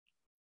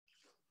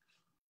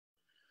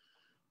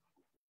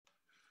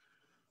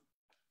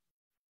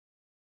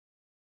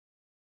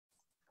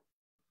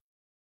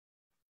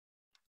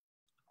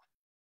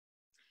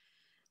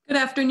Good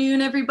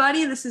afternoon,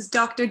 everybody. This is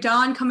Dr.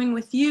 Dawn coming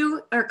to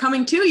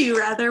you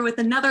rather, with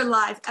another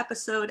live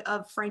episode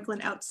of Franklin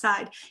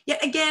Outside.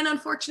 Yet again,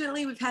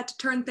 unfortunately, we've had to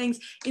turn things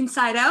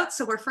inside out,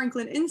 so we're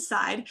Franklin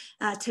inside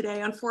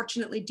today,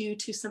 unfortunately, due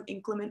to some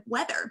inclement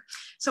weather.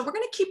 So we're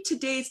going to keep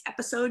today's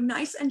episode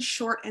nice and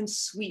short and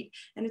sweet,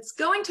 and it's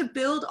going to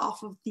build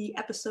off of the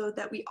episode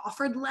that we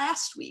offered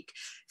last week.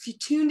 If you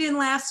tuned in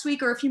last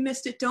week or if you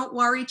missed it, don't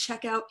worry,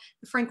 check out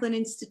the Franklin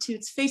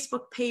Institute's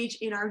Facebook page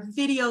in our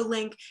video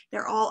link.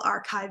 They're all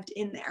archived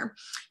in there.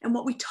 And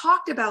what we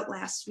talked about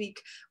last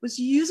week was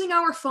using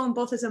our phone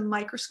both as a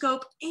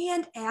microscope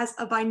and as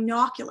a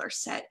binocular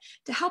set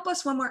to help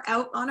us when we're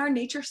out on our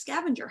nature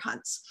scavenger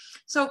hunts.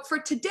 So for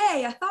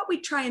today, I thought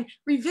we'd try and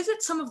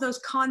revisit some of those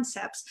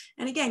concepts.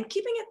 And again,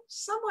 keeping it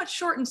somewhat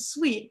short and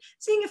sweet,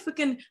 seeing if we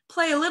can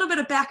play a little bit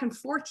of back and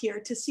forth here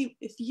to see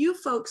if you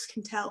folks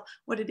can tell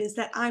what it is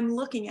that I'm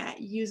looking at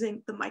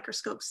using the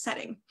microscope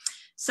setting.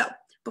 So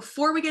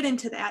before we get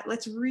into that,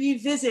 let's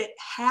revisit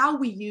how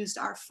we used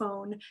our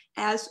phone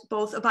as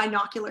both a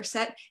binocular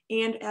set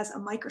and as a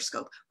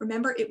microscope.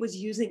 Remember, it was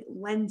using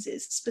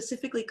lenses,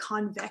 specifically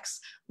convex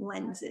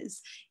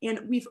lenses.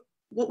 And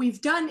what we've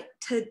done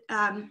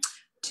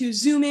to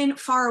zoom in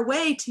far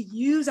away, to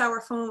use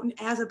our phone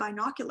as a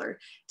binocular,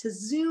 to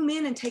zoom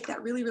in and take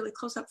that really, really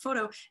close-up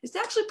photo, is to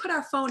actually put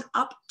our phone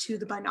up to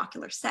the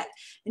binocular set.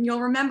 And you'll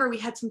remember we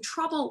had some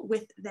trouble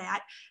with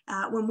that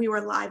when we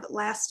were live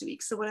last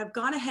week. So what I've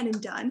gone ahead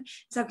and done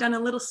is I've done a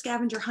little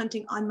scavenger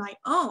hunting on my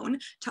own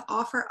to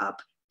offer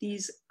up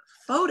these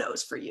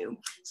photos for you.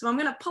 So I'm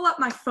going to pull up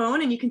my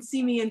phone and you can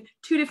see me in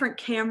two different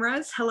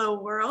cameras. Hello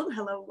world,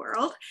 hello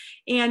world.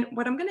 And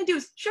what I'm going to do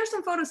is share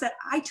some photos that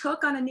I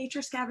took on a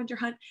nature scavenger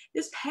hunt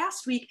this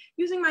past week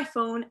using my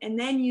phone and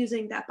then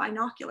using that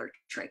binocular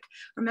trick.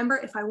 Remember,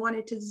 if I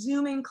wanted to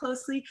zoom in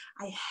closely,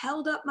 I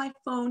held up my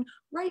phone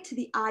right to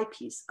the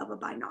eyepiece of a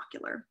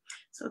binocular.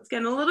 So it's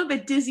getting a little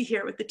bit dizzy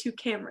here with the two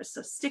cameras,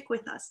 so stick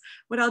with us.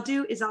 What I'll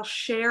do is I'll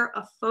share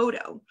a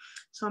photo.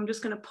 So I'm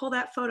just going to pull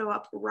that photo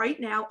up right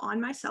now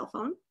on my cell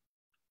phone.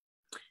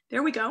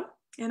 There we go.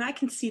 And I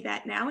can see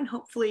that now, and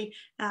hopefully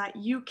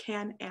you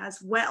can as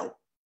well.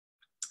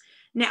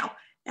 Now,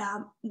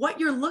 what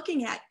you're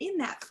looking at in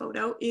that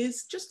photo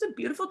is just a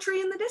beautiful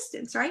tree in the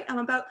distance, right? I'm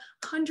about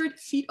 100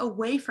 feet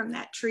away from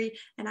that tree,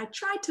 and I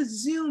tried to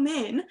zoom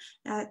in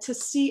to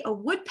see a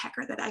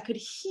woodpecker that I could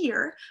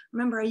hear.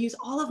 Remember, I use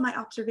all of my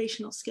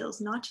observational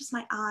skills, not just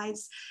my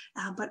eyes,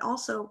 but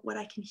also what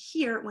I can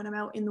hear when I'm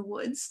out in the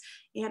woods.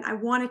 And I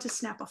wanted to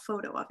snap a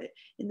photo of it.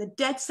 In the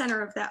dead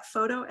center of that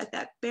photo, at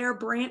that bare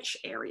branch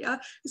area,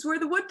 is where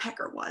the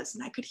woodpecker was,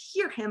 and I could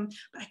hear him,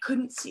 but I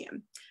couldn't see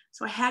him.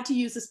 So I had to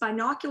use this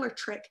binocular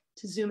trick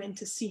to zoom in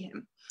to see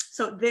him.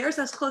 So there's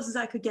as close as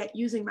I could get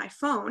using my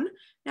phone.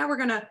 Now we're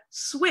gonna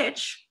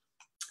switch.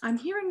 I'm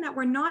hearing that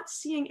we're not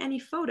seeing any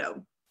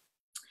photo.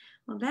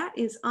 Well, that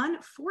is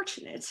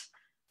unfortunate.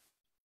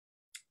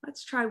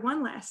 Let's try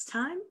one last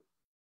time.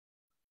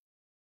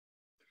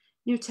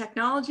 New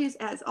technologies,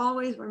 as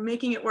always, we're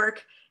making it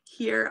work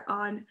here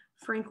on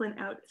Franklin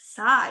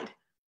Outside.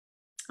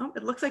 Oh,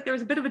 it looks like there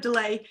was a bit of a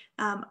delay,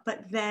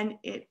 but then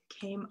it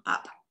came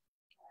up.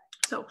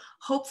 So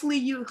hopefully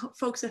you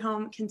folks at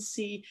home can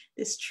see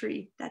this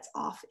tree that's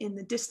off in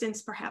the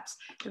distance. Perhaps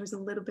there was a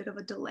little bit of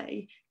a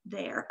delay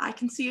there. I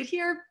can see it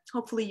here.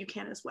 Hopefully you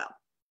can as well.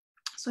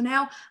 So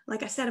now,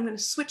 like I said, I'm going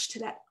to switch to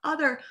that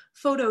other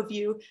photo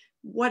view,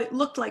 what it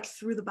looked like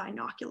through the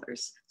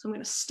binoculars. So I'm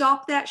going to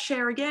stop that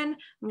share again.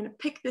 I'm going to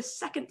pick this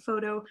second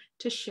photo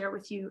to share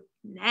with you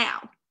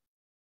now.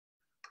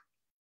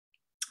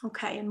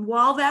 Okay, and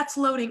while that's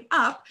loading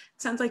up,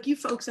 it sounds like you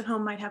folks at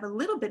home might have a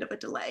little bit of a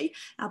delay,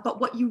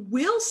 but what you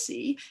will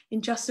see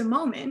in just a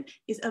moment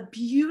is a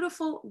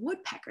beautiful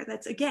woodpecker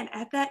that's, again,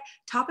 at that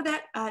top of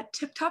that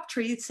tip-top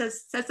tree. It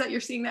says that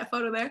you're seeing that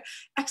photo there.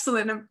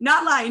 Excellent. I'm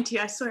not lying to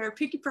you, I swear,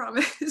 pinky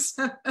promise.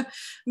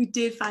 We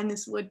did find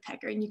this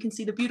woodpecker, and you can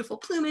see the beautiful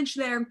plumage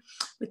there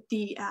with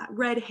the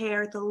red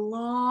hair, the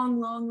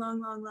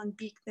long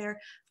beak there.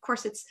 Of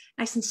course, it's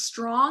nice and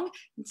strong.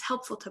 It's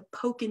helpful to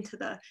poke into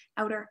the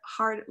outer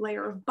hard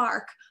layer of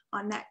bark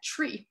on that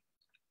tree.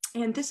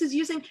 And this is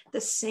using the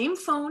same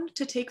phone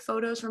to take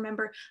photos.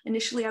 Remember,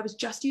 initially I was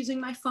just using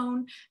my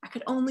phone. I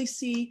could only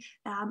see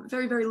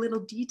very, very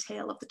little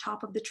detail of the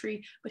top of the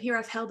tree, but here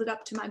I've held it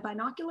up to my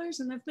binoculars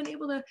and I've been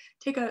able to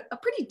take a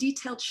pretty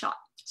detailed shot.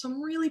 So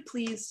I'm really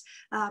pleased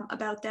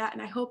about that,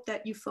 and I hope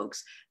that you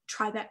folks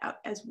try that out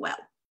as well.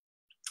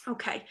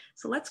 Okay,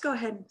 so let's go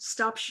ahead and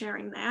stop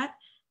sharing that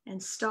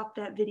and stop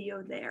that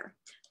video there.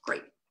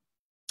 Great.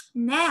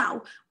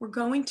 Now we're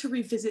going to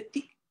revisit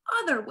the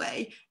other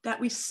way that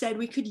we said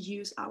we could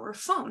use our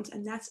phones,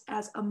 and that's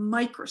as a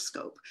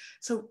microscope.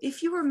 So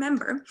if you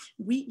remember,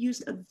 we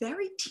used a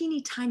very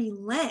teeny tiny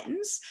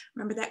lens,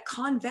 remember that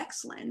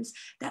convex lens,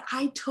 that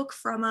I took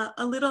from a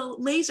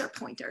little laser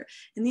pointer.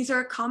 And these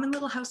are common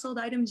little household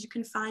items you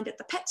can find at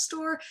the pet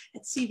store,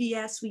 at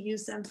CVS. We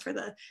use them for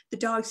the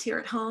dogs here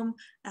at home.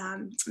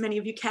 Many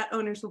of you cat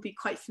owners will be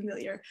quite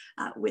familiar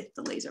with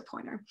the laser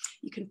pointer.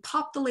 You can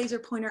pop the laser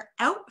pointer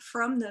out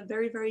from the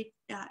very, very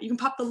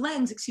the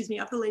lens, excuse me,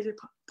 of the laser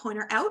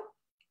pointer out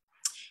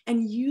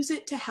and use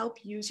it to help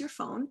use your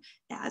phone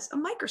as a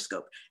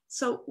microscope.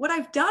 So what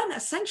I've done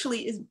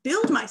essentially is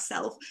build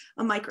myself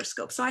a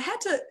microscope. So I had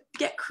to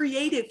get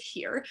creative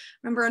here.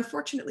 Remember,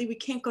 unfortunately, we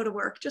can't go to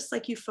work just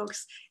like you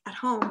folks at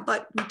home,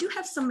 but we do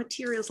have some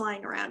materials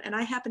lying around, and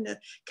I happen to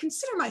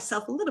consider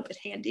myself a little bit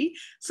handy.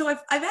 So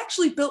I've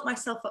actually built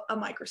myself a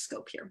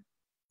microscope here.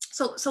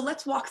 So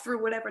let's walk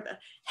through whatever the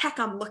heck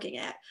I'm looking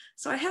at.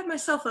 So I have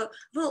myself a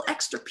little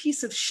extra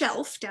piece of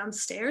shelf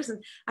downstairs,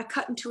 and I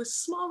cut into a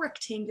small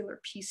rectangular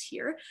piece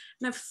here,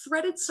 and I've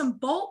threaded some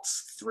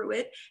bolts through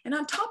it. And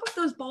on top of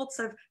those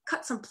bolts, I've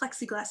cut some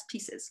plexiglass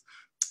pieces.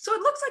 So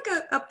it looks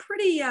like a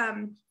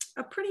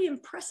pretty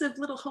impressive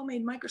little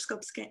homemade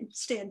microscope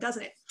stand,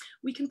 doesn't it?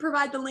 We can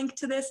provide the link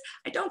to this.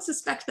 I don't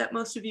suspect that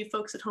most of you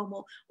folks at home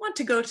will want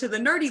to go to the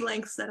nerdy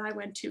lengths that I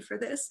went to for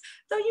this,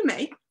 though you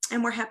may,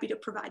 and we're happy to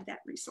provide that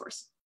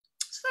resource.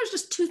 So there's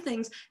just two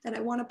things that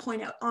I want to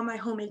point out on my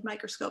homemade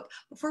microscope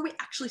before we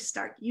actually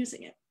start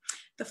using it.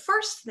 The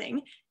first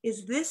thing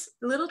is this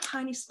little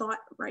tiny spot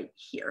right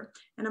here.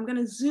 And I'm going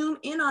to zoom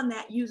in on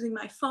that using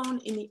my phone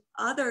in the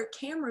other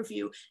camera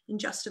view in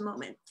just a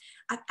moment.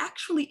 I've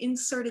actually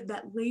inserted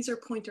that laser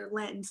pointer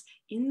lens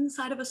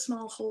inside of a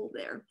small hole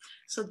there.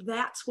 So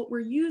that's what we're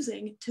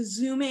using to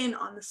zoom in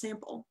on the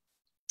sample.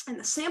 And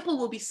the sample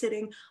will be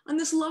sitting on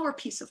this lower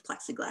piece of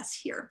plexiglass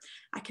here.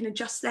 I can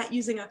adjust that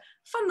using a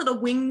fun little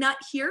wing nut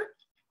here.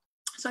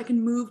 So I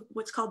can move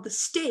what's called the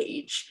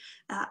stage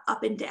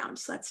up and down.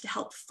 So that's to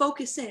help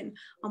focus in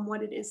on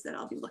what it is that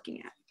I'll be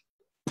looking at.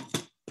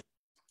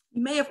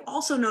 You may have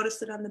also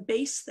noticed that on the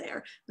base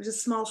there's a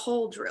small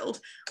hole drilled.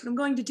 What I'm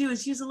going to do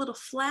is use a little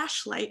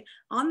flashlight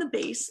on the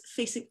base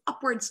facing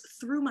upwards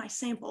through my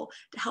sample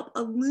to help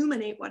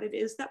illuminate what it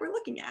is that we're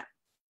looking at.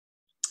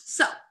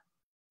 So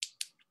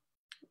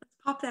let's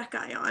pop that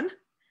guy on.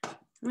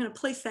 I'm going to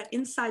place that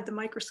inside the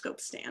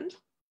microscope stand.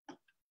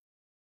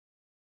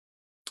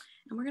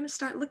 And we're going to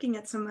start looking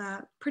at some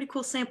pretty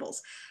cool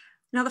samples.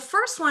 Now, the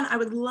first one I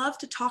would love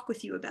to talk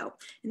with you about,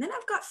 and then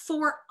I've got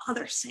 4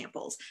 other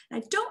samples.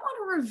 And I don't want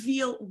to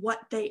reveal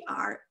what they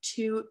are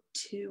too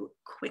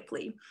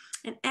quickly.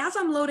 And as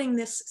I'm loading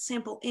this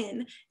sample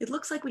in, it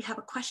looks like we have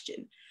a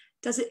question.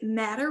 Does it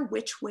matter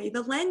which way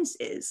the lens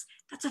is?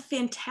 That's a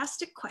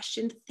fantastic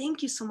question.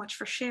 Thank you so much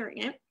for sharing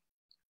it.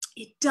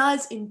 It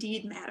does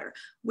indeed matter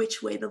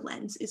which way the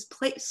lens is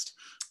placed.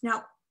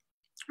 Now,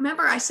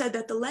 remember I said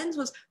that the lens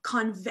was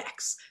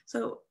convex.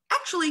 So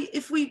actually,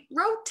 if we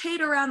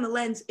rotate around the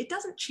lens, it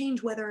doesn't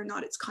change whether or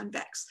not it's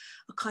convex.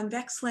 A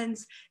convex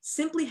lens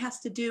simply has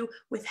to do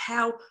with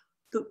how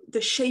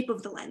the shape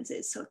of the lens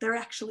is. So they're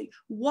actually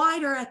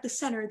wider at the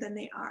center than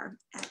they are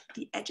at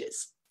the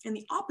edges. And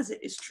the opposite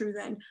is true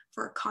then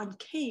for a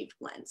concave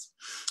lens.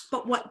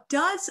 But what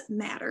does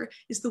matter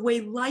is the way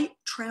light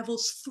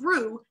travels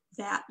through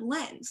that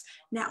lens.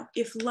 Now,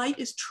 if light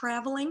is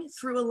traveling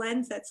through a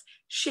lens that's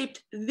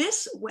shaped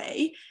this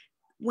way,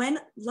 when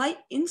light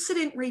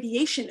incident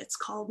radiation, it's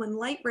called, when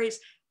light rays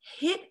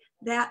hit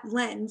that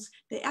lens,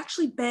 they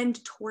actually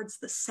bend towards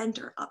the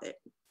center of it.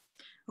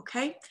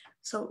 Okay,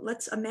 so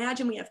let's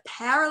imagine we have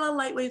parallel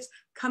light waves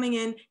coming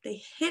in.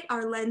 They hit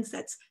our lens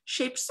that's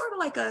shaped sort of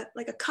like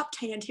a cupped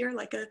hand here,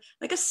 like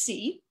a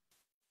C,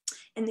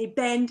 and they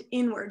bend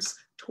inwards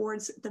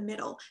towards the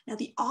middle. Now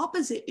the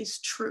opposite is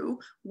true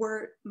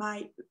where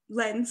my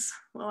lens,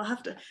 well, I'll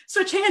have to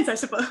switch hands, I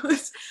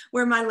suppose,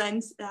 where my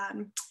lens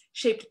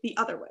shaped the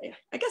other way.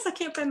 I guess I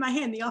can't bend my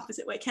hand the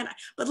opposite way, can I?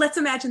 But let's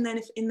imagine then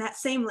if in that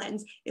same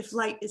lens, if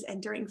light is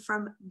entering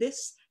from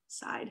this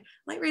side,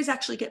 light rays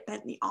actually get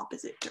bent in the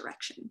opposite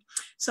direction.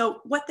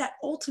 So what that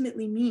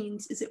ultimately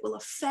means is it will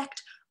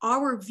affect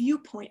our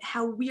viewpoint,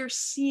 how we are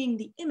seeing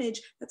the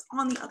image that's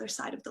on the other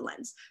side of the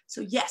lens.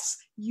 So yes,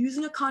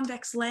 using a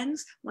convex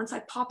lens, once I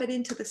pop it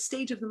into the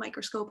stage of the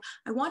microscope,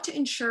 I want to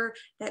ensure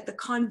that the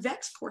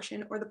convex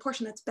portion, or the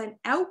portion that's bent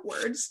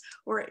outwards,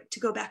 or to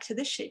go back to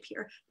this shape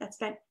here, that's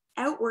bent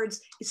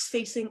outwards, is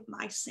facing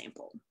my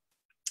sample.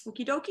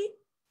 Okie dokie?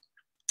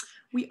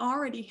 We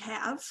already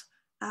have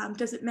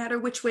does it matter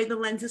which way the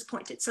lens is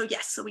pointed? So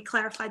yes, so we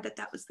clarified that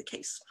that was the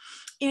case.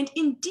 And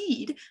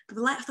indeed,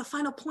 the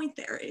final point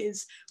there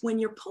is when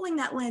you're pulling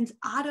that lens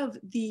out of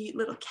the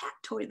little cat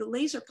toy, the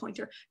laser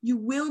pointer, you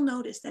will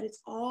notice that it's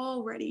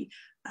already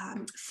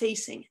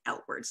facing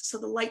outwards. So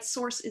the light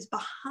source is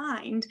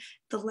behind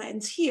the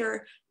lens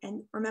here.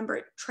 And remember,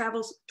 it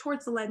travels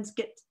towards the lens,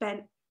 gets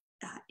bent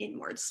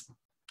inwards.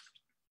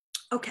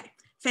 Okay,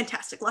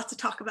 fantastic. Lots to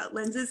talk about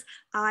lenses.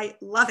 I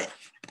love it.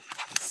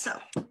 So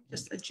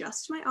just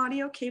adjust my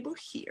audio cable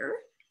here.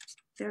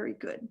 Very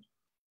good.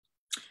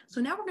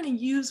 So now we're going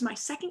to use my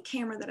second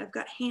camera that I've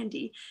got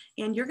handy,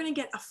 and you're going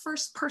to get a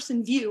first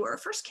person view, or a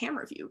first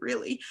camera view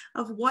really,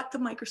 of what the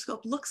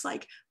microscope looks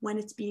like when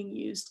it's being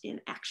used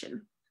in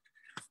action.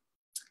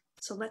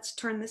 So let's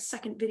turn this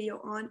second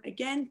video on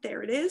again.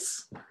 There it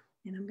is.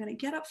 And I'm going to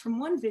get up from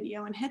one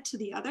video and head to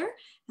the other,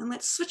 and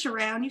let's switch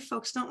around. You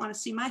folks don't want to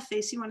see my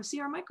face. You want to see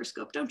our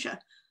microscope, don't you?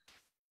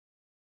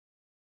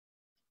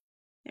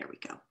 There we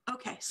go.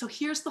 Okay, so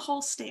here's the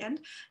whole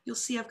stand. You'll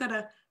see I've got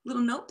a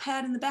little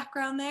notepad in the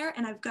background there,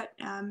 and I've got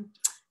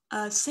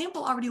a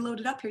sample already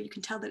loaded up here. You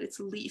can tell that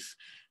it's a leaf.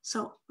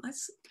 So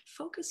let's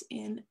focus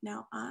in.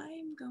 Now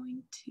I'm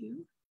going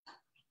to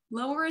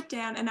lower it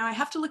down, and now I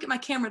have to look at my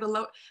camera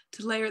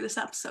to layer this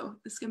up, so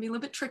this is gonna be a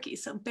little bit tricky,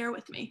 so bear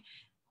with me.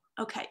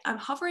 Okay, I'm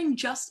hovering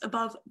just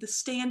above the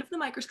stand of the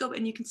microscope,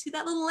 and you can see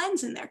that little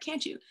lens in there,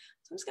 can't you?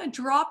 So I'm just gonna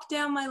drop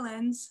down my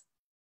lens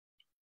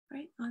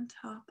right on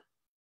top.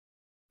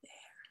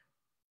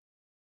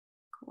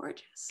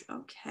 Gorgeous,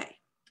 okay.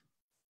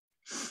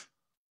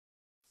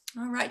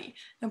 Alrighty,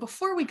 now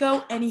before we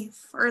go any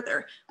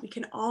further, we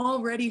can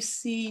already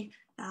see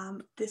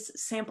this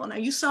sample. Now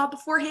you saw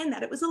beforehand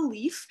that it was a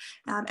leaf,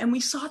 and we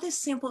saw this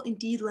sample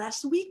indeed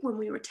last week when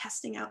we were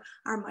testing out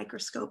our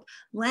microscope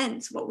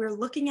lens. What we're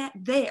looking at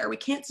there, we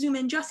can't zoom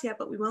in just yet,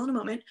 but we will in a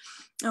moment.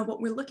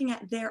 What we're looking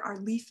at there are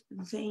leaf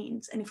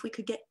veins, and if we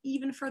could get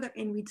even further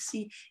in, we'd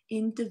see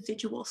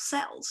individual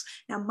cells.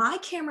 Now my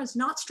camera is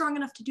not strong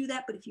enough to do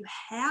that, but if you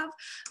have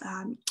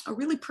a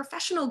really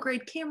professional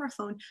grade camera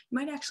phone, you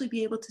might actually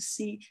be able to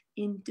see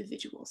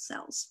individual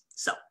cells.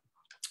 So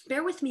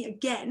bear with me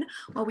again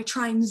while we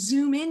try and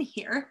zoom in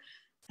here.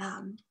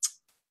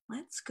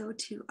 Let's go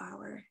to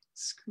our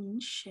screen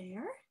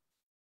share.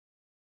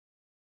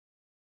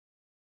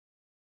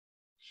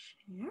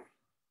 Share.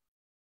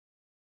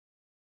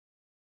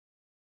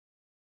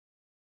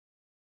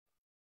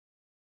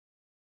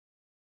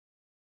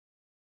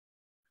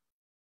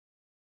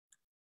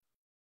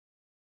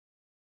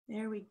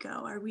 There we go.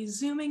 Are we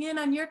zooming in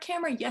on your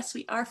camera? Yes,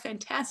 we are.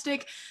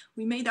 Fantastic.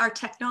 We made our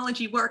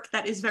technology work.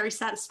 That is very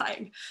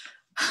satisfying.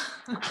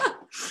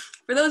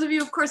 For those of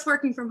you, of course,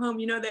 working from home,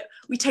 you know that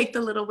we take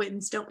the little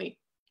wins, don't we?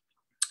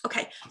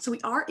 Okay, so we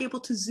are able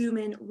to zoom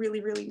in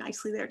really, really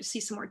nicely there to see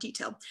some more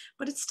detail,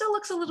 but it still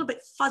looks a little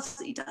bit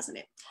fuzzy, doesn't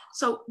it?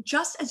 So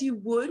just as you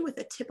would with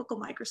a typical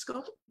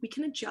microscope, we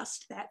can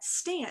adjust that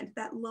stand,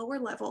 that lower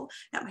level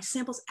that my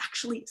sample's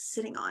actually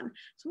sitting on.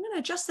 So I'm going to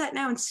adjust that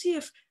now and see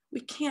if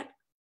we can't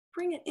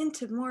bring it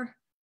into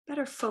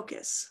better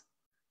focus.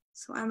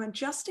 So I'm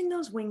adjusting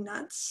those wing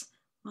nuts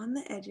on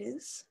the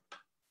edges.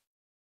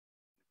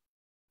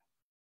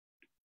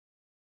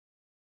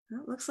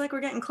 Well, looks like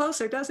we're getting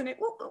closer, doesn't it?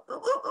 Ooh, ooh, ooh,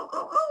 ooh, ooh,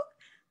 ooh.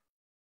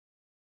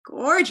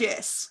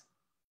 Gorgeous.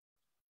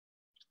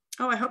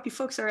 Oh, I hope you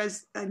folks are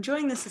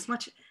enjoying this as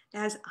much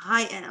as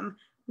I am.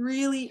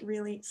 Really,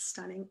 really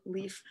stunning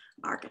leaf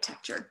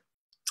architecture.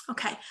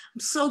 Okay, I'm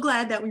so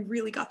glad that we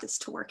really got this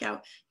to work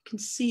out. You can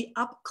see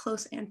up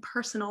close and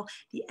personal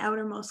the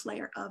outermost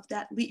layer of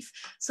that leaf.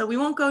 So we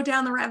won't go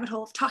down the rabbit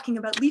hole of talking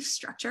about leaf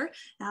structure,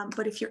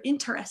 but if you're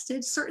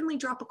interested, certainly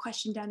drop a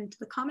question down into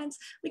the comments.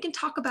 We can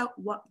talk about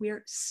what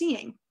we're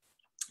seeing.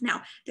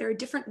 Now, there are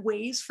different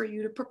ways for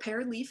you to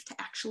prepare a leaf to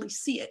actually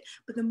see it,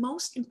 but the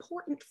most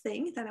important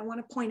thing that I want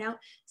to point out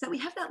is that we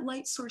have that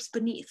light source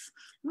beneath.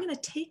 I'm going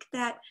to take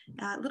that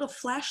little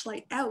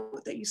flashlight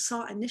out that you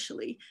saw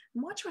initially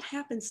and watch what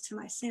happens to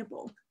my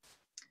sample.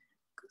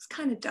 It's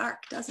kind of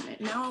dark, doesn't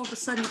it? Now all of a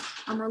sudden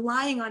I'm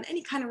relying on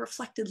any kind of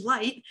reflected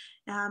light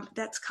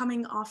that's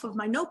coming off of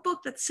my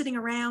notebook that's sitting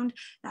around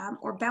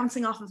or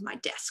bouncing off of my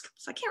desk.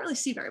 So I can't really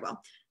see very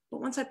well,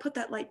 but once I put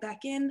that light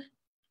back in,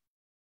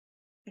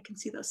 I can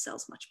see those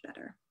cells much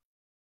better.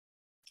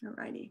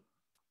 Alrighty,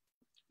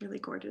 really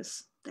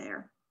gorgeous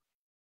there.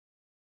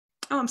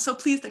 Oh, I'm so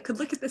pleased I could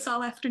look at this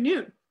all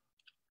afternoon.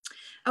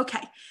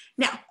 Okay,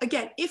 now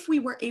again, if we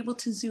were able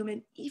to zoom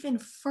in even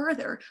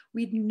further,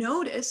 we'd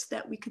notice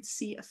that we could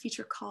see a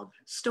feature called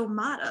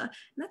stomata, and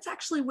that's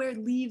actually where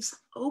leaves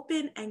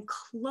open and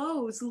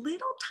close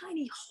little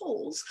tiny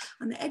holes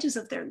on the edges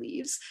of their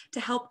leaves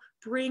to help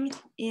bring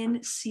in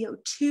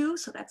CO2,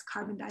 so that's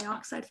carbon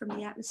dioxide from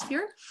the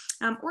atmosphere,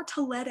 or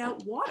to let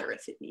out water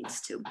if it needs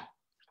to.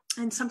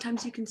 And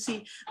sometimes you can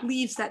see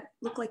leaves that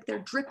look like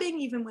they're dripping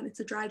even when it's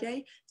a dry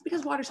day. It's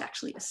because water's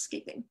actually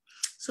escaping.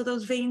 So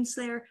those veins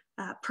there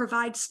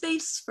provide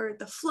space for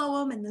the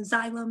phloem and the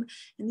xylem.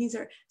 And these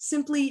are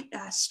simply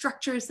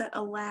structures that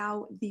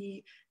allow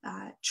the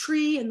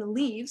tree and the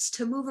leaves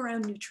to move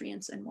around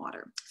nutrients and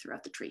water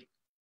throughout the tree.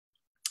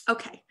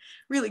 Okay,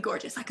 really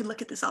gorgeous. I could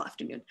look at this all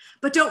afternoon,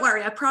 but don't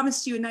worry, I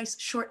promised you a nice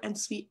short and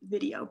sweet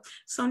video.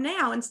 So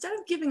now, instead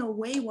of giving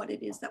away what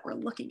it is that we're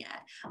looking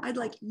at, I'd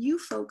like you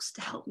folks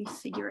to help me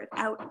figure it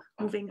out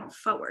moving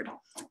forward.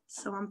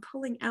 So I'm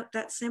pulling out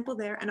that sample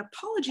there, and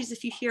apologies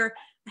if you hear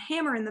a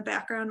hammer in the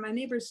background. My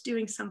neighbor's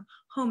doing some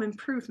home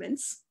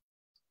improvements.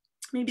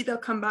 Maybe they'll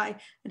come by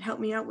and help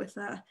me out with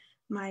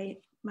my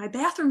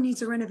bathroom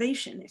needs a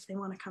renovation if they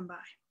want to come by.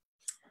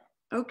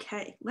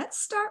 Okay, let's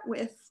start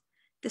with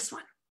this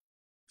one.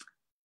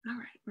 All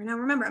right, now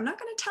remember, I'm not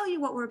going to tell you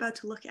what we're about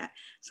to look at.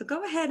 So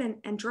go ahead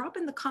and drop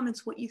in the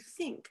comments what you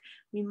think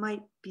we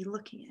might be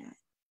looking at.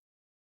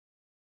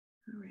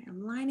 All right,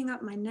 I'm lining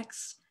up my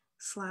next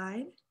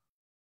slide.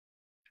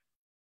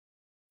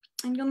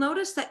 And you'll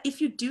notice that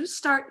if you do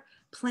start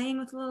playing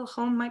with a little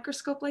home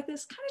microscope like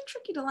this, kind of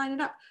tricky to line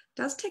it up.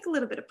 It does take a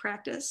little bit of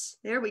practice.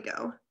 There we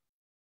go.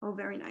 Oh,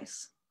 very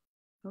nice.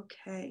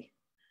 Okay.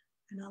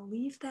 And I'll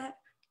leave that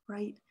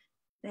right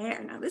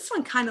there. Now this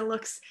one kind of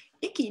looks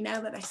icky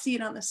now that I see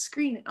it on the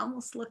screen. It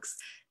almost looks,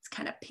 it's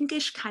kind of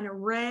pinkish, kind of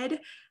red.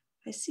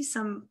 I see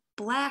some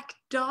black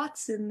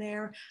dots in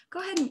there.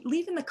 Go ahead and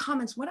leave in the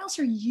comments, what else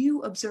are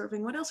you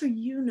observing? What else are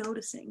you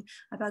noticing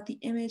about the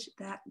image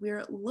that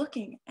we're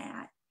looking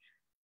at?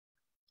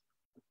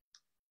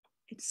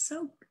 It's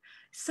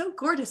so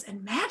gorgeous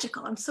and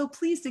magical. I'm so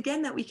pleased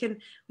again that we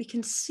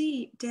can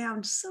see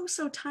down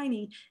so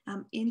tiny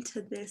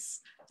into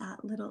this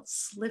little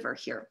sliver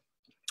here.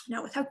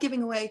 Now, without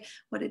giving away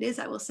what it is,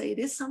 I will say it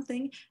is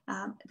something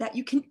that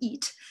you can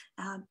eat.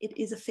 It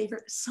is a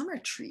favorite summer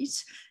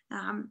treat.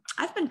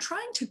 I've been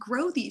trying to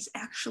grow these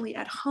actually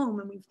at home,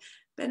 and we've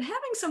been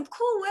having some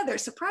cool weather,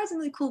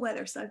 surprisingly cool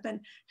weather. So I've been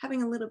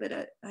having a little bit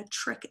of a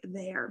trick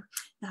there.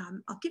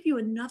 I'll give you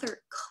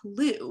another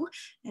clue,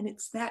 and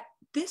it's that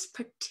this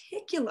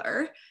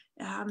particular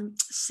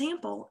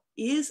sample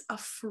is a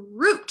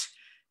fruit.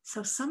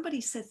 So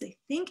somebody says they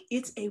think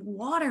it's a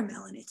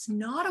watermelon. It's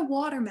not a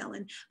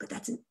watermelon, but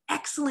that's an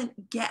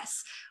excellent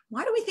guess.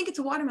 Why do we think it's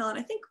a watermelon?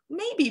 I think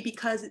maybe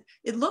because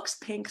it looks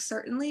pink,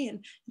 certainly, and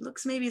it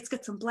looks maybe it's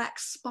got some black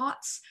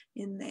spots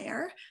in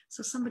there.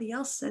 So somebody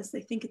else says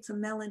they think it's a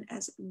melon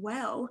as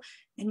well.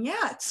 And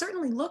yeah, it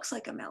certainly looks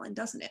like a melon,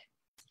 doesn't it?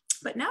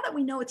 But now that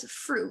we know it's a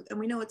fruit and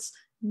we know it's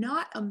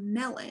not a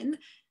melon,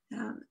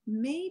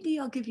 maybe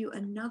I'll give you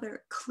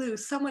another clue.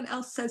 Someone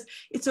else says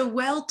it's a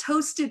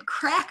well-toasted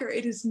cracker.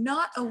 It is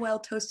not a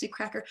well-toasted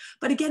cracker.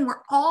 But again,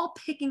 we're all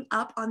picking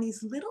up on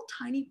these little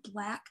tiny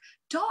black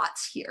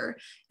dots here.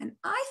 And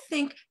I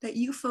think that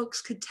you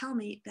folks could tell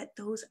me that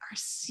those are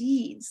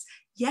seeds.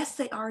 Yes,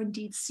 they are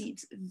indeed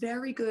seeds.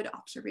 Very good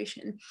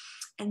observation.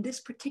 And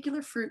this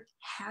particular fruit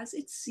has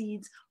its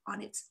seeds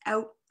on its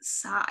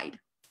outside.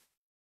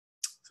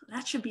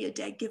 That should be a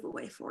dead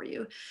giveaway for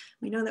you.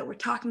 We know that we're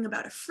talking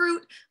about a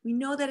fruit. We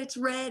know that it's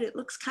red. It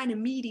looks kind of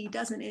meaty,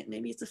 doesn't it?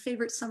 Maybe it's a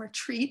favorite summer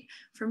treat,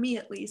 for me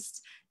at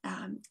least.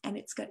 And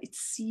it's got its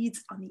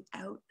seeds on the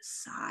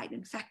outside.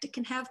 In fact, it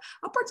can have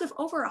upwards of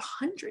over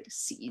 100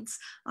 seeds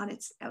on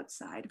its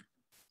outside.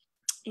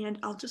 And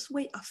I'll just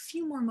wait a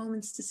few more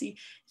moments to see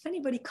if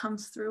anybody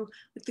comes through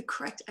with the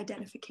correct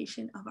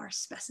identification of our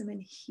specimen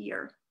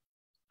here.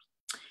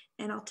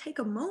 And I'll take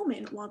a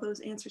moment while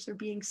those answers are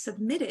being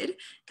submitted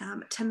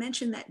to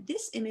mention that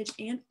this image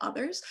and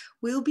others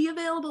will be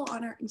available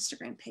on our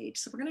Instagram page.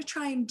 So we're going to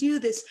try and do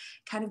this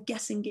kind of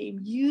guessing game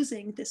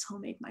using this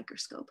homemade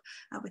microscope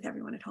with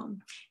everyone at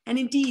home. And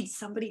indeed,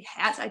 somebody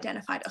has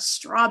identified a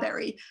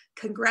strawberry.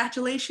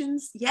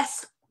 Congratulations.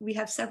 Yes, we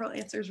have several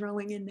answers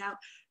rolling in now.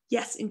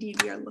 Yes,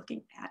 indeed, we are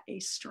looking at a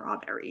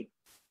strawberry.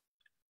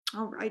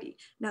 Alrighty,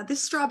 now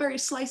this strawberry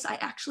slice, I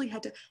actually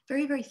had to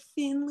very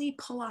thinly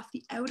pull off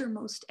the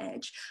outermost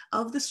edge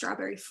of the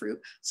strawberry fruit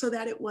so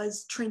that it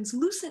was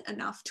translucent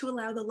enough to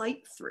allow the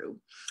light through.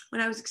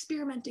 When I was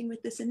experimenting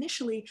with this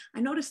initially,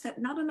 I noticed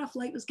that not enough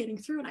light was getting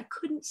through and I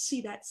couldn't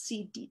see that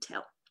seed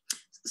detail.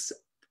 So,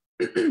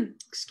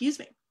 excuse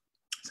me.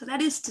 So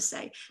that is to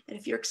say that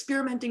if you're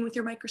experimenting with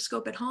your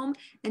microscope at home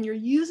and you're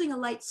using a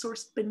light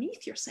source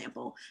beneath your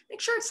sample, make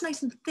sure it's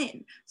nice and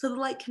thin so the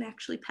light can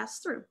actually pass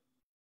through.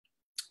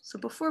 So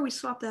before we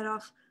swap that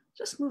off,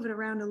 just move it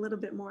around a little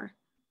bit more.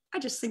 I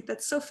just think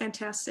that's so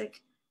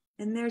fantastic.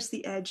 And there's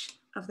the edge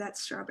of that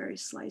strawberry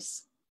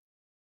slice.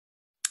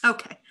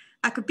 Okay,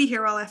 I could be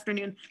here all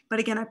afternoon, but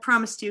again, I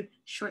promised you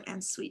short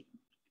and sweet.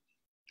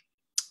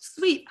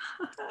 Sweet,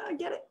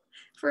 get it?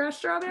 For a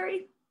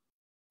strawberry?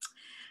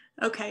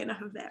 Okay,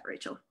 enough of that,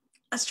 Rachel.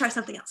 Let's try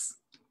something else.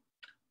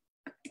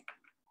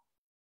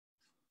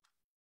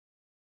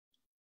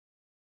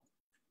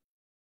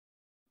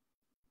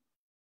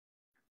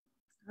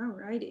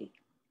 Alrighty,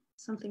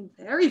 something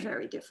very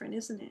different,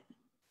 isn't it?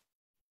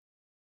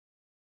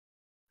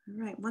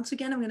 All right, once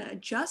again, I'm going to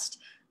adjust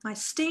my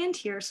stand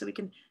here so we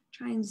can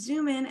try and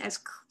zoom in as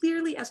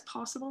clearly as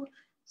possible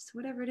to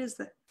whatever it is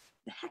the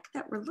heck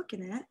that we're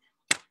looking at.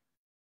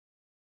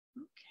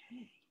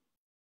 Okay,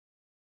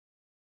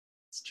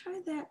 let's try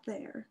that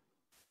there.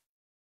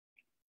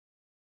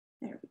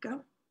 There we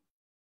go.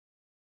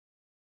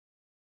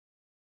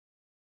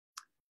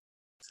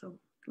 So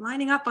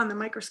lining up on the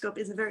microscope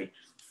is a very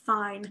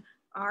fine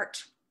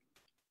art.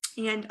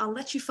 And I'll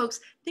let you folks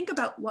think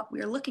about what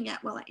we're looking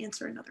at while I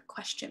answer another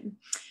question.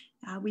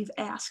 We've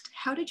asked,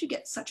 how did you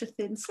get such a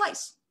thin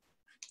slice?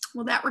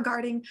 Well, that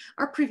regarding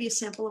our previous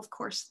sample, of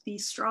course, the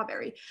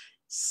strawberry.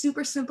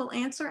 Super simple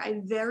answer.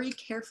 I very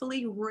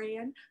carefully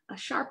ran a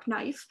sharp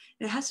knife.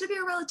 And it has to be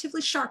a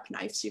relatively sharp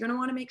knife, so you're going to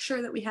want to make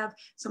sure that we have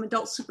some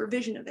adult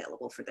supervision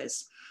available for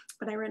this.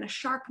 But I ran a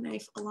sharp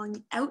knife along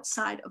the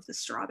outside of the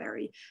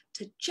strawberry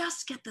to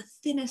just get the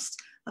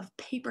thinnest of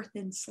paper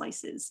thin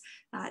slices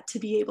to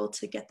be able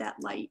to get that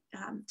light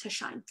to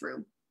shine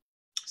through.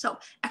 So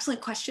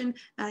excellent question.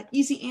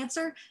 Easy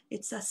answer.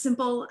 It's a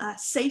simple,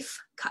 safe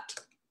cut.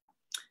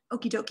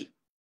 Okie dokie.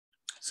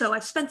 So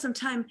I've spent some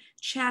time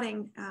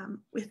chatting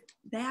with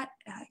that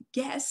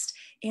guest.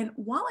 And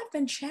while I've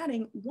been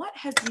chatting, what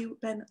have you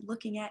been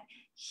looking at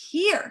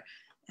here?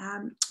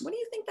 What do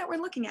you think that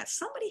we're looking at?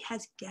 Somebody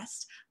has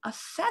guessed a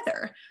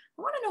feather.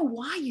 I want to know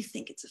why you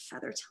think it's a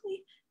feather.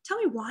 Tell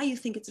me why you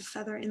think it's a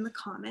feather in the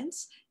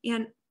comments.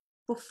 And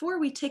before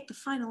we take the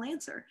final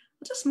answer,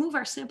 we'll just move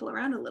our sample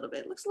around a little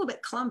bit. It looks a little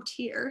bit clumped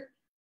here.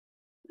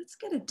 Let's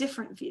get a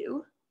different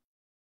view.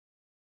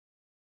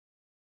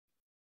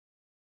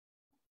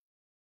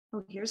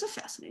 Oh, here's a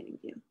fascinating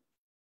view.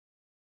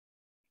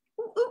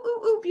 Ooh, ooh,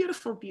 ooh, ooh,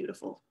 beautiful,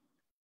 beautiful.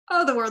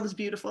 Oh, the world is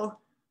beautiful.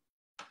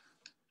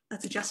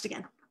 Let's adjust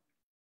again.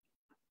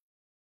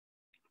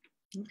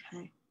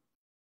 Okay.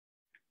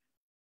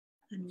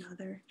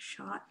 Another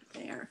shot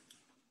there.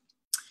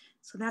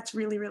 So that's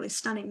really, really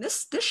stunning.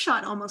 This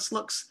shot almost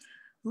looks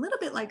a little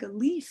bit like a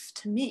leaf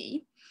to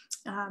me.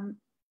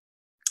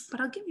 But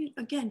I'll give you,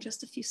 again,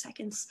 just a few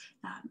seconds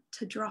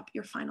to drop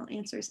your final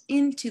answers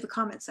into the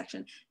comment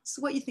section.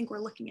 So what you think we're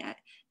looking at.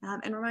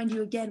 And remind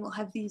you again, we'll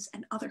have these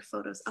and other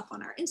photos up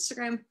on our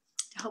Instagram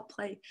to help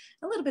play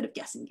a little bit of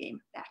guessing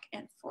game back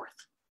and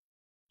forth.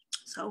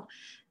 So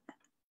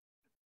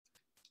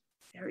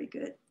very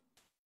good.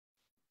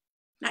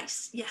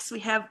 Nice. Yes, we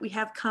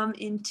have come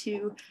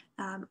into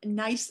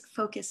nice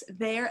focus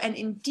there. And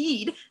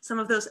indeed, some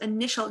of those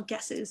initial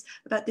guesses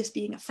about this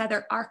being a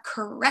feather are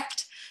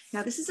correct.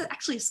 Now, this is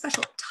actually a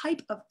special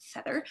type of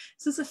feather.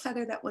 This is a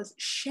feather that was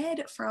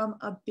shed from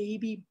a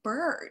baby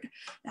bird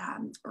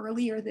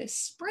earlier this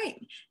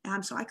spring.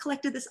 So I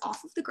collected this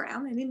off of the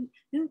ground. I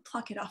didn't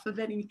pluck it off of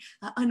any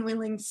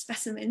unwilling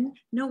specimen.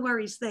 No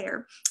worries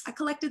there. I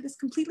collected this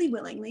completely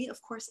willingly.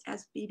 Of course,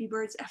 as baby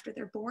birds, after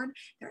they're born,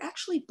 they're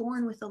actually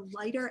born with a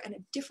lighter and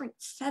a different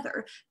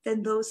feather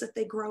than those that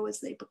they grow as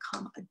they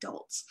become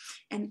adults.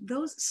 And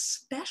those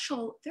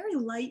special, very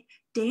light,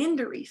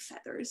 dandery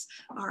feathers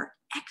are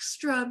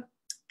extra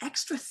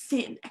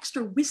thin,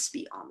 extra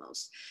wispy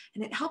almost.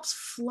 And it helps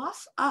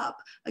fluff up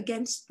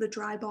against the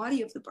dry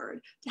body of the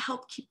bird to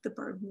help keep the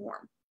bird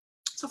warm.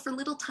 So for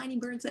little tiny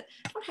birds that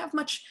don't have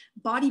much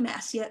body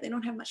mass yet, they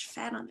don't have much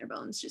fat on their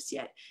bones just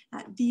yet,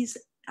 these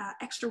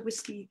extra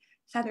wispy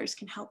feathers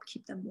can help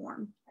keep them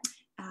warm.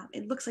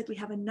 It looks like we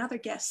have another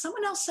guess.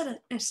 Someone else said an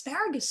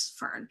asparagus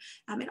fern.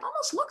 It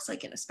almost looks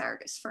like an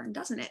asparagus fern,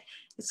 doesn't it?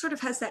 It sort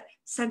of has that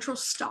central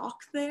stalk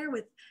there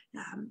with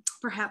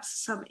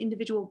perhaps some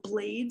individual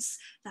blades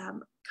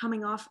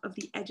coming off of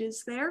the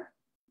edges there.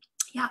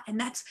 Yeah, and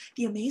that's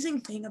the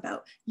amazing thing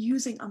about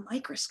using a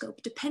microscope.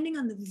 Depending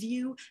on the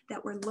view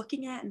that we're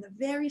looking at and the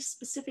very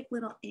specific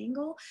little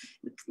angle,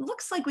 it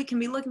looks like we can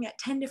be looking at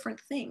 10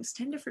 different things.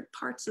 10 different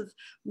parts of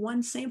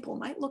one sample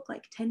might look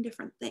like 10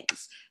 different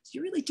things. So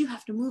you really do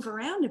have to move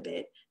around a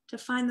bit to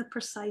find the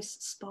precise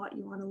spot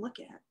you want to look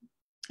at.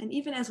 And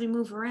even as we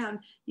move around,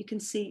 you can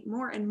see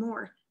more and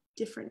more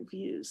different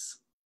views.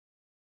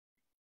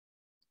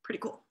 Pretty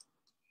cool.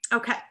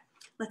 Okay,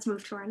 let's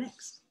move to our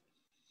next.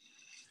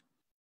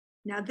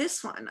 Now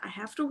this one, I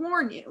have to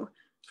warn you,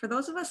 for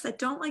those of us that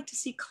don't like to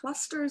see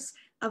clusters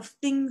of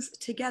things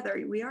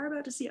together, we are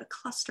about to see a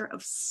cluster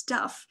of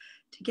stuff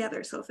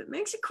together. So if it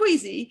makes you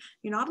queasy,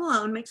 you're not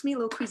alone, makes me a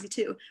little queasy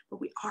too, but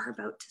we are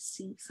about to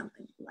see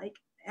something like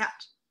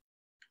that.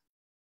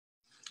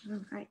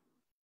 All right.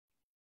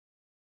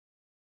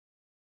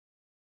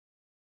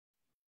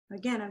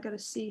 Again, I've got to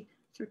see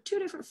through two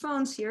different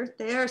phones here.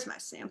 There's my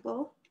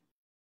sample.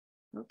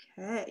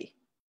 Okay.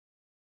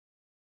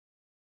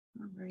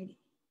 All righty.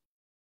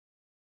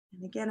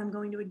 And again, I'm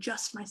going to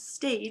adjust my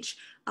stage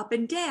up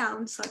and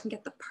down so I can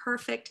get the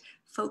perfect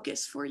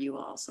focus for you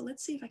all. So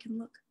let's see if I can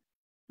look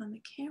on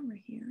the camera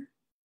here.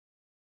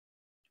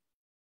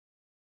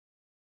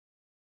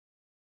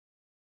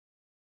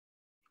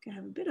 I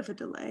have a bit of a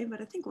delay,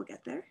 but I think we'll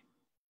get there.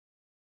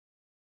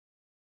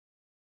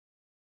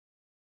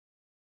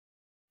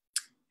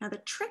 Now the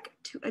trick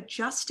to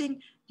adjusting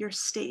your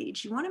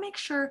stage, you want to make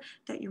sure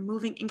that you're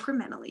moving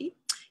incrementally.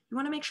 You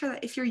want to make sure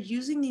that if you're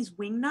using these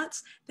wing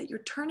nuts, that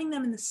you're turning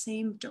them in the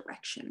same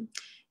direction.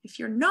 If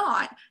you're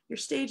not, your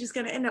stage is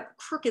going to end up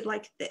crooked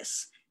like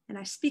this. And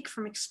I speak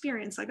from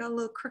experience. I got a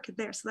little crooked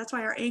there, so that's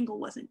why our angle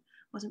wasn't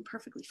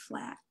perfectly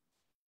flat.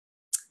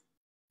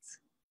 Let's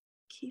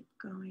keep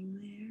going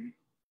there.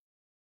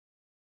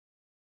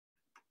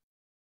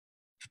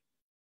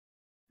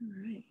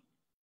 All right.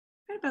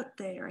 Right about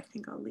there, I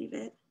think I'll leave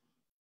it.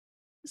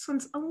 This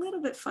one's a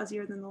little bit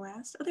fuzzier than the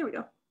last. Oh, there we go.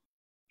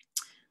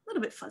 A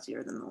little bit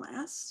fuzzier than the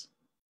last.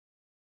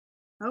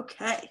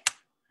 Okay.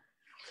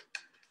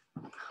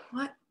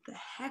 What the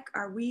heck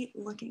are we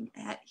looking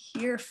at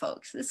here,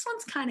 folks? This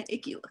one's kind of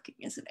icky looking,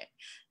 isn't it?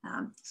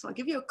 So I'll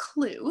give you a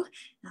clue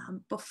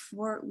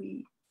before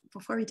we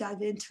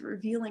dive into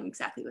revealing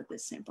exactly what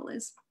this sample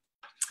is.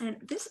 And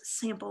this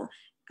sample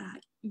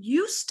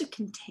used to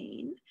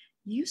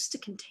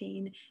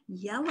contain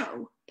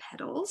yellow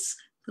petals,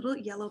 little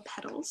yellow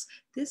petals.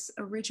 This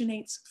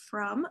originates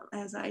from,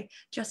 as I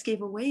just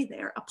gave away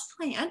there, a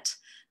plant,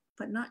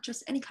 but not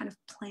just any kind of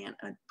plant,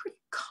 a pretty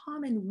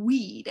common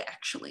weed,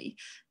 actually.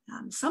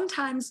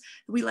 Sometimes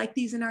we like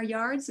these in our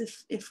yards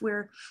if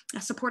we're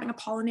supporting a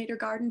pollinator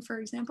garden, for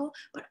example,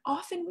 but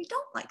often we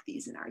don't like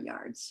these in our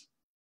yards.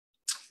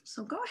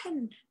 So go ahead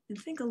and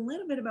think a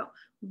little bit about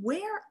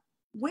where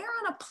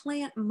on a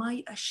plant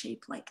might a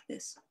shape like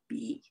this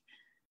be?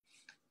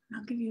 And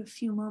I'll give you a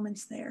few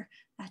moments there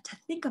to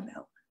think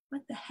about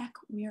what the heck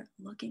we're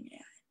looking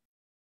at.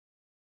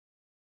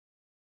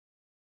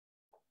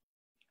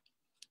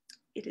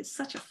 It is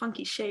such a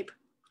funky shape.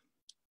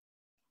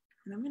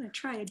 And I'm going to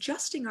try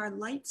adjusting our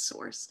light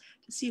source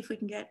to see if we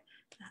can get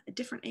a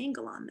different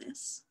angle on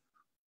this.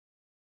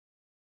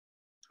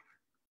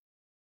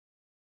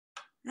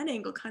 That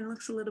angle kind of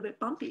looks a little bit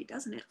bumpy,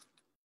 doesn't it?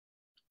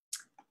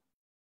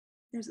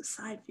 There's a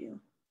side view.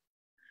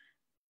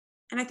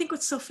 And I think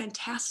what's so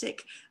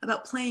fantastic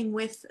about playing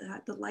with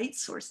the light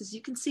source is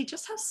you can see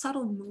just how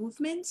subtle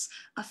movements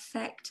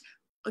affect,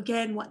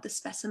 again, what the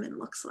specimen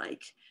looks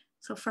like.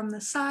 So from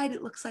the side,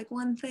 it looks like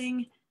one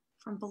thing.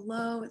 From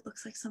below, it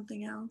looks like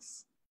something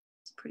else.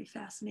 It's pretty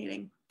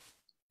fascinating.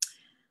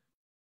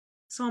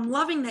 So I'm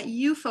loving that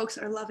you folks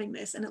are loving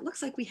this, and it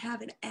looks like we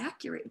have an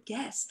accurate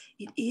guess.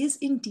 It is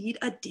indeed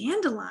a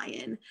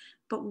dandelion,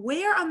 but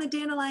where on the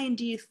dandelion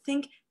do you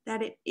think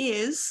that it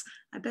is?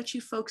 I bet you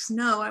folks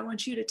know. I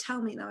want you to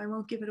tell me, though. I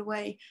won't give it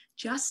away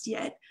just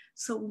yet.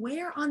 So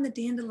where on the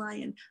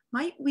dandelion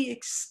might we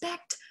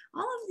expect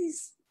all of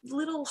these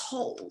little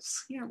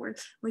holes? Here,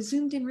 we're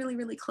zoomed in really,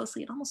 really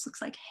closely. It almost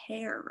looks like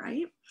hair,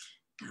 right?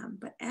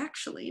 But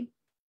actually,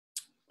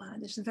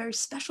 there's a very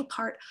special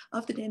part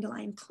of the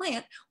dandelion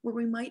plant where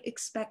we might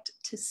expect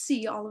to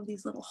see all of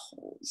these little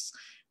holes.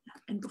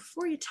 And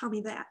before you tell me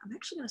that, I'm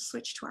actually going to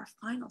switch to our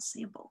final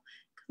sample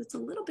because it's a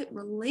little bit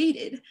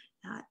related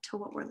to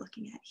what we're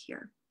looking at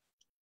here.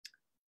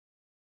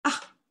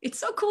 Ah, it's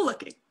so cool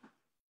looking.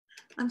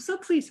 I'm so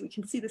pleased we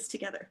can see this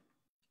together.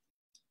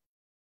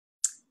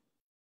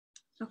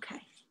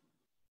 Okay.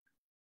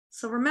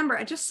 So remember,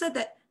 I just said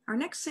that our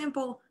next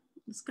sample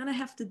is going to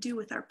have to do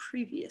with our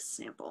previous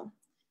sample.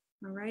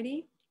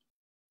 Alrighty,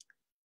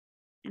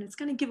 and it's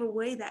going to give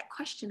away that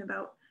question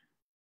about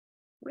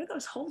where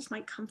those holes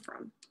might come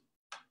from.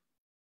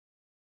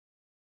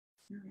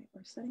 All right,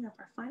 we're setting up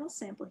our final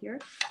sample here.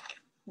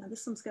 Now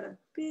this one's got a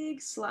big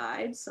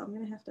slide, so I'm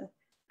going to have to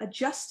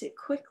adjust it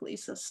quickly,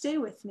 so stay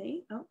with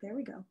me. Oh, there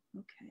we go.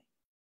 Okay.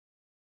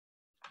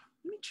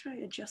 Let me try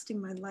adjusting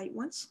my light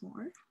once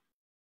more.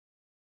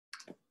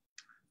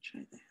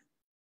 Try that.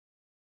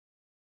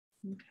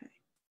 Okay.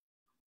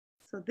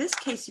 So this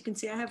case, you can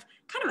see I have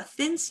kind of a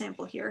thin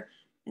sample here,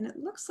 and it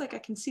looks like I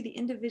can see the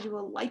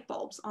individual light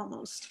bulbs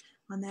almost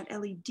on that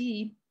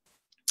LED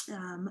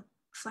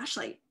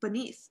flashlight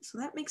beneath. So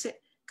that makes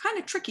it kind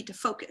of tricky to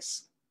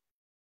focus,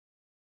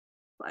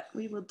 but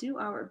we will do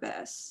our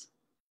best.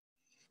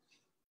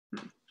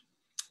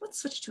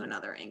 Let's switch to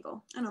another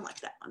angle. I don't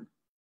like that one.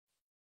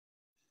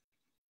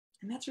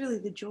 And that's really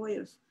the joy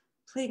of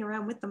playing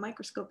around with the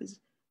microscope, is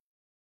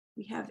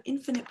we have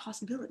infinite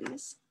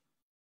possibilities.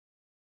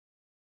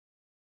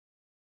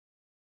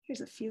 Here's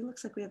a few.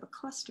 Looks like we have a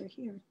cluster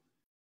here.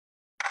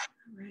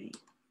 All right.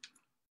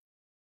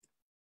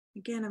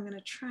 Again, I'm going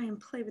to try and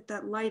play with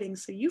that lighting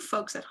so you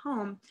folks at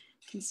home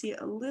can see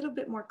it a little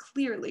bit more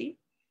clearly.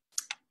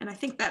 And I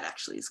think that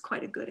actually is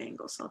quite a good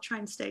angle. So I'll try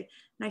and stay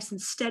nice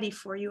and steady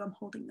for you. I'm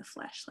holding the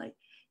flashlight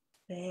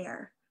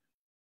there.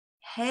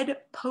 Head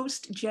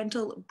post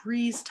gentle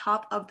breeze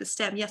top of the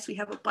stem. Yes, we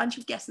have a bunch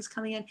of guesses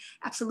coming in.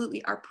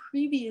 Absolutely. Our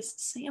previous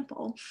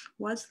sample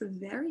was the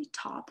very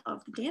top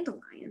of the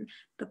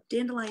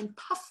dandelion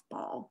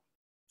puffball.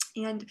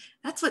 And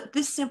that's what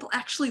this sample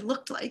actually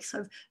looked like.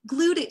 So I've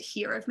glued it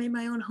here. I've made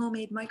my own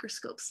homemade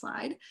microscope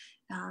slide.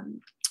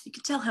 You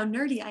can tell how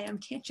nerdy I am,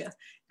 can't you?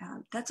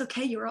 That's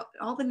okay.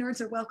 All the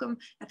nerds are welcome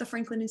at the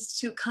Franklin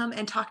Institute. Come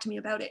and talk to me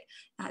about it.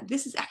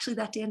 This is actually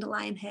that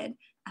dandelion head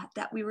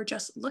that we were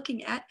just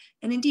looking at.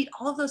 And indeed,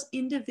 all of those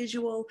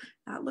individual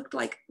looked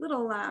like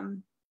little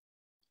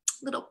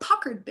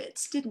puckered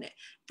bits, didn't it?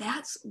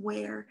 That's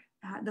where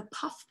the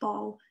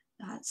puffball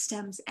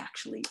stems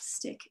actually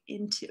stick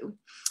into.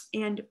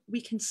 And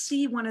we can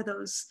see one of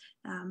those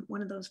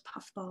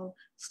puffball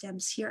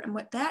stems here. And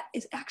what that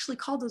is actually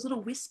called, those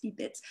little wispy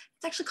bits,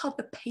 it's actually called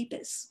the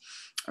pappus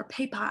or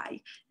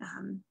papi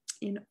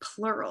in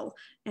plural.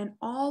 And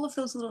all of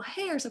those little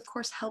hairs, of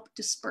course, help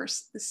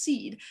disperse the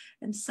seed.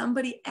 And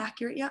somebody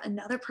accurate, yeah,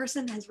 another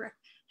person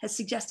has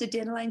suggested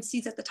dandelion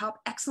seeds at the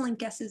top. Excellent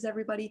guesses,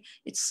 everybody.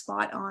 It's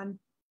spot on.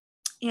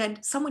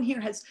 And someone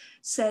here has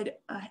said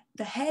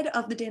the head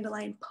of the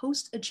dandelion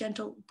post a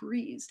gentle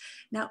breeze.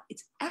 Now,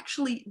 it's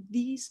actually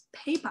these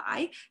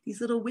papi,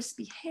 these little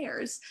wispy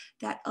hairs,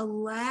 that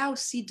allow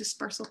seed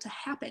dispersal to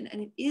happen,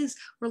 and it is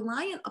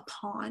reliant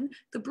upon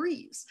the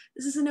breeze.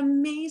 This is an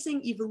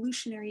amazing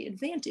evolutionary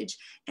advantage,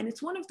 and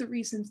it's one of the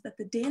reasons that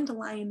the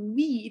dandelion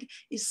weed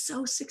is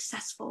so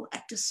successful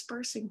at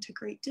dispersing to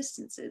great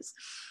distances,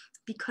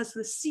 because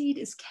the seed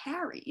is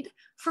carried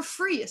for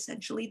free,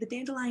 essentially. The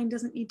dandelion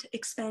doesn't need to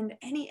expend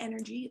any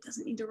energy. It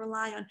doesn't need to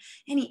rely on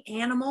any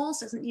animals,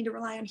 doesn't need to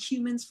rely on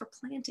humans for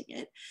planting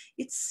it.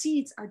 Its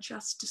seeds are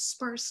just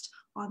dispersed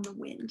on the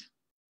wind.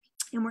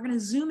 And we're going to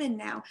zoom in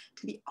now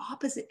to the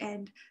opposite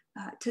end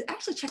to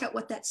actually check out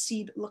what that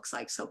seed looks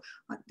like. So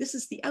this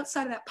is the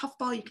outside of that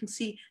puffball. You can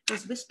see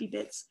those wispy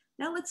bits.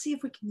 Now let's see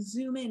if we can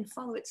zoom in,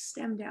 follow its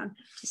stem down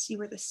to see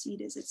where the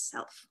seed is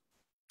itself.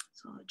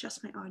 So I'll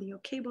adjust my audio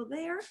cable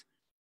there.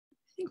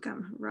 I think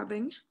I'm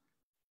rubbing,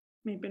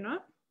 maybe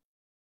not.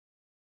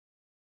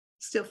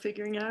 Still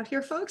figuring it out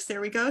here, folks.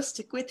 There we go.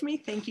 Stick with me.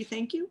 Thank you,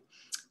 thank you.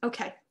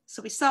 Okay,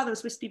 so we saw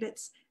those wispy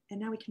bits, and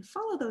now we can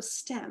follow those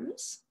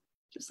stems,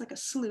 just like a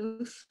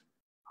sleuth,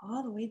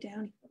 all the way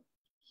down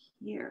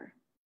here.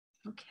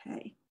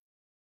 Okay.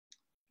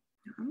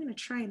 Now I'm going to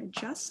try and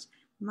adjust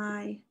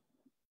my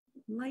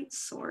light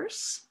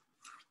source.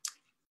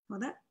 Well,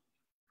 that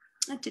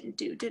didn't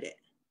do, did it?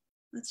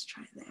 Let's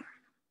try there.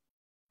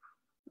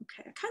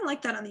 Okay, I kind of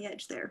like that on the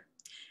edge there.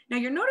 Now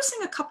you're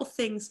noticing a couple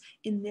things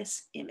in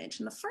this image.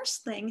 And the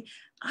first thing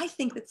I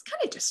think that's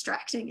kind of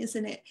distracting,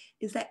 isn't it,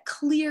 is that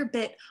clear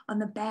bit on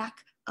the back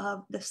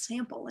of the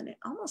sample, and it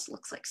almost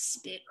looks like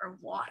spit or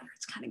water.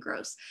 It's kind of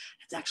gross.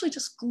 It's actually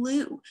just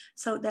glue.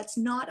 So that's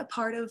not a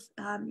part of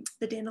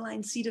the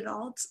dandelion seed at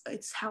all.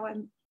 It's how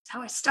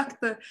I stuck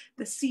the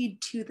seed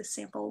to the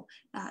sample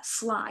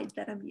slide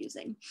that I'm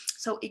using.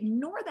 So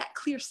ignore that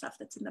clear stuff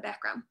that's in the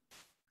background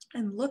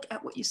and look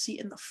at what you see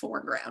in the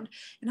foreground.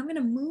 And I'm going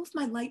to move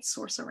my light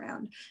source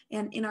around.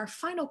 And in our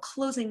final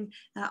closing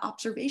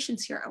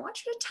observations here, I want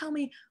you to tell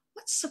me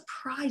what's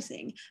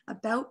surprising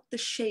about the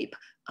shape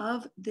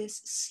of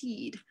this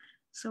seed.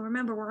 So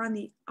remember, we're on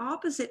the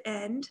opposite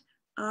end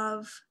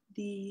of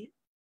the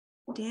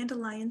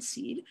dandelion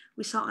seed.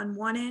 We saw on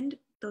one end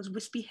those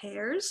wispy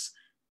hairs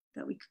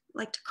that we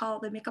like to call,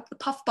 they make up the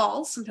puff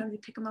balls. Sometimes you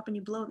pick them up and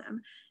you blow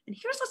them. And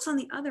here's what's on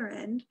the other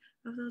end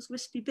of those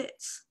wispy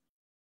bits.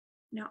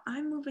 Now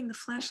I'm moving the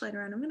flashlight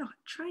around. I'm going to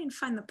try and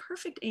find the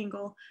perfect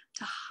angle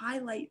to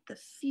highlight the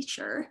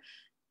feature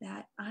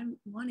that I'm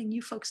wanting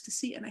you folks to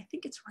see. And I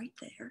think it's right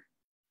there.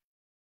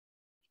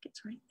 I think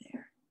it's right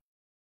there.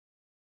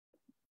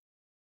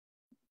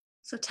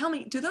 So tell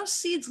me, do those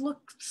seeds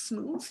look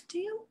smooth to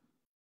you?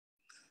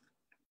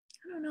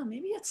 I don't know,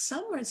 maybe at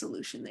some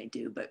resolution they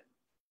do, but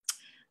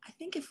I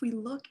think if we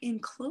look in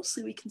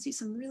closely, we can see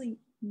some really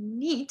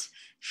neat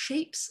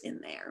shapes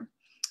in there.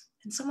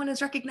 And someone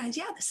has recognized,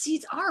 yeah, the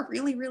seeds are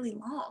really, really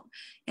long.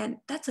 And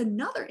that's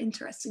another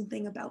interesting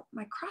thing about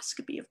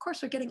microscopy. Of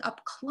course, we're getting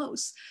up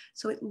close,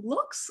 so it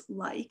looks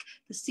like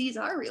the seeds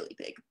are really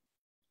big.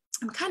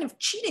 I'm kind of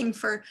cheating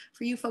for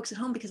you folks at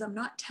home because I'm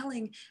not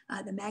telling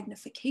the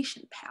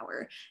magnification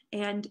power.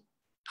 And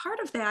part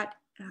of that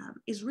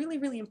is really,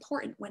 really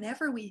important.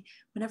 Whenever we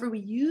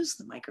use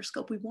the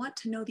microscope, we want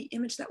to know the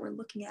image that we're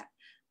looking at.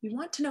 We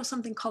want to know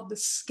something called the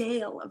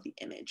scale of the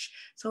image.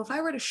 So if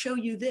I were to show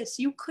you this,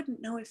 you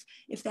couldn't know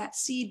if that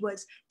seed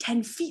was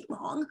 10 feet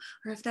long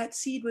or if that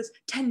seed was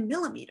 10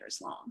 millimeters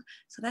long.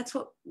 So that's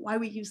why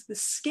we use the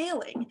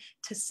scaling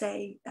to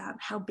say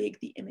how big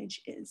the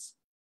image is.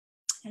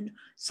 And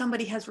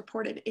somebody has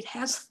reported it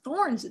has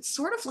thorns. It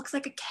sort of looks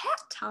like a cat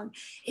tongue.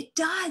 It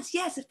does,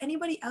 yes. If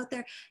anybody out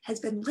there has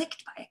been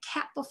licked by a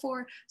cat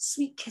before,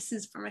 sweet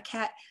kisses from a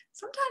cat,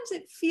 sometimes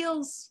it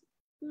feels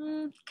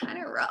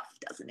kind of rough,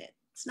 doesn't it?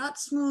 It's not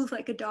smooth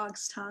like a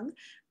dog's tongue.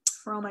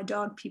 For all my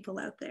dog people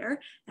out there,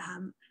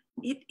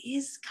 it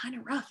is kind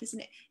of rough,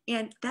 isn't it?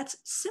 And that's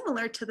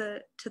similar to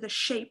the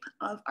shape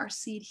of our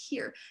seed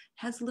here. It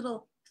has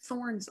little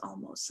thorns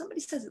almost.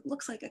 Somebody says it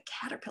looks like a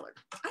caterpillar.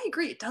 I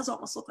agree, it does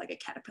almost look like a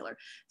caterpillar.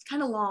 It's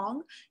kind of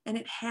long, and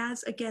it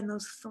has, again,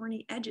 those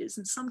thorny edges,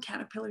 and some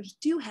caterpillars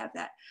do have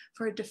that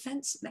for a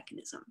defense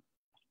mechanism.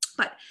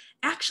 But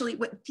actually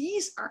what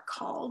these are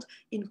called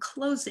in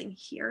closing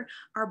here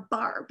are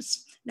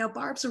barbs. Now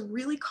barbs are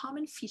really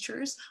common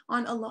features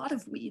on a lot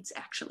of weeds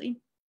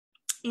actually.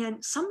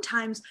 And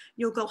sometimes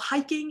you'll go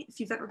hiking. If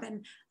you've ever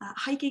been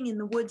hiking in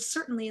the woods,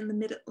 certainly in the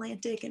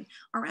mid-Atlantic and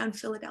around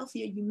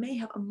Philadelphia, you may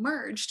have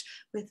emerged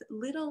with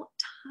little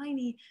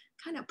tiny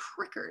kind of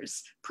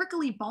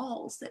prickly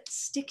balls that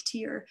stick to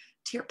your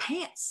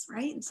pants,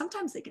 right? And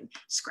sometimes they can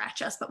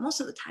scratch us, but most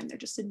of the time they're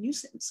just a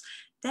nuisance.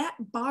 That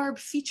barb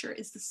feature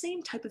is the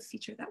same type of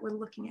feature that we're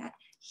looking at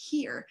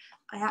here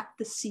at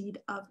the seed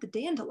of the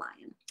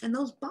dandelion. And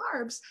those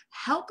barbs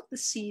help the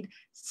seed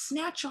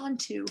snatch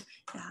onto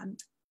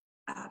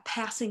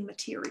passing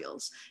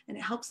materials, and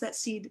it helps that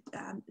seed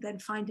then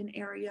find an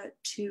area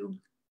to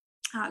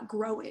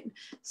grow in.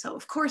 So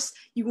of course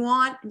you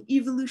want an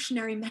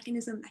evolutionary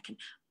mechanism that can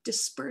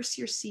disperse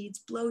your seeds,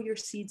 blow your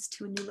seeds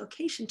to a new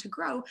location to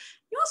grow.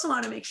 You also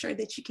want to make sure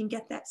that you can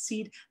get that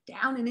seed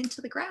down and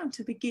into the ground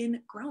to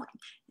begin growing.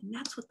 And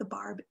that's what the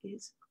barb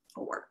is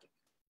for.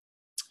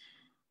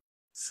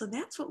 So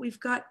that's what we've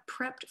got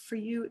prepped for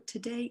you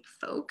today,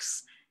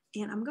 folks.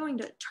 And I'm going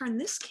to turn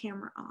this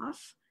camera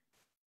off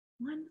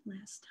one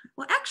last time.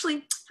 Well,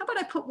 actually, how about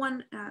I put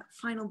one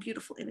final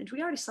beautiful image?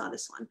 We already saw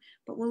this one,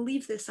 but we'll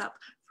leave this up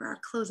for our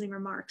closing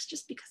remarks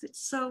just because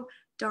it's so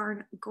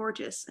darn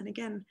gorgeous. And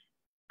again,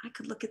 I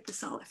could look at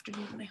this all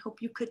afternoon, and I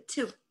hope you could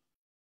too.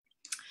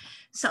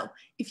 So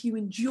if you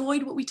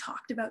enjoyed what we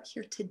talked about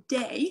here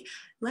today,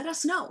 let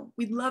us know.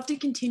 We'd love to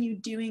continue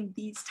doing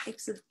these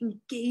types of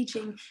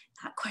engaging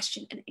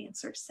question and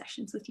answer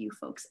sessions with you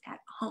folks at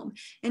home.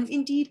 And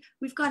indeed,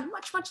 we've gone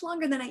much, much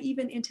longer than I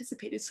even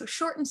anticipated. So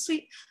short and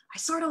sweet, I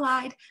sort of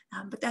lied,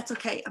 but that's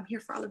okay. I'm here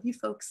for all of you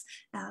folks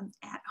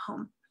at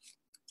home.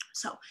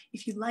 So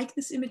if you like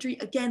this imagery,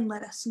 again,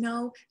 let us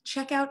know.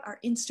 Check out our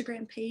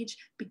Instagram page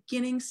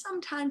beginning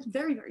sometime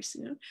very, very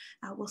soon.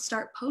 We'll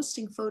start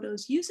posting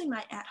photos using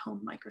my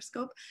at-home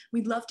microscope.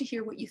 We'd love to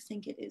hear what you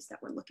think it is that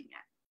we're looking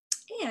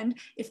at. And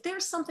if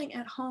there's something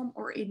at home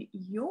or in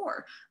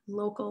your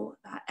local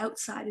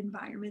outside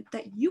environment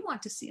that you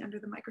want to see under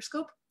the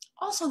microscope,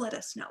 also let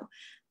us know.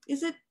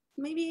 Is it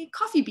maybe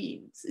coffee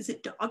beans? Is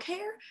it dog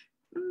hair?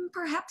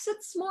 Perhaps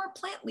it's more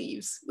plant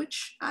leaves,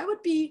 which I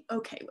would be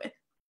okay with.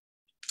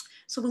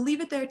 So we'll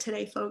leave it there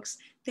today, folks.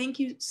 Thank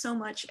you so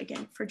much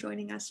again for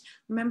joining us.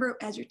 Remember,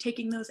 as you're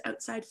taking those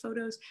outside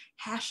photos,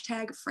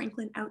 hashtag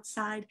Franklin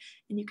Outside,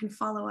 and you can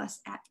follow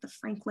us at the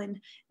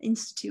Franklin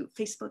Institute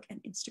Facebook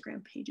and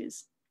Instagram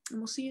pages. And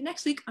we'll see you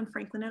next week on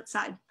Franklin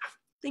Outside.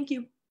 Thank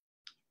you.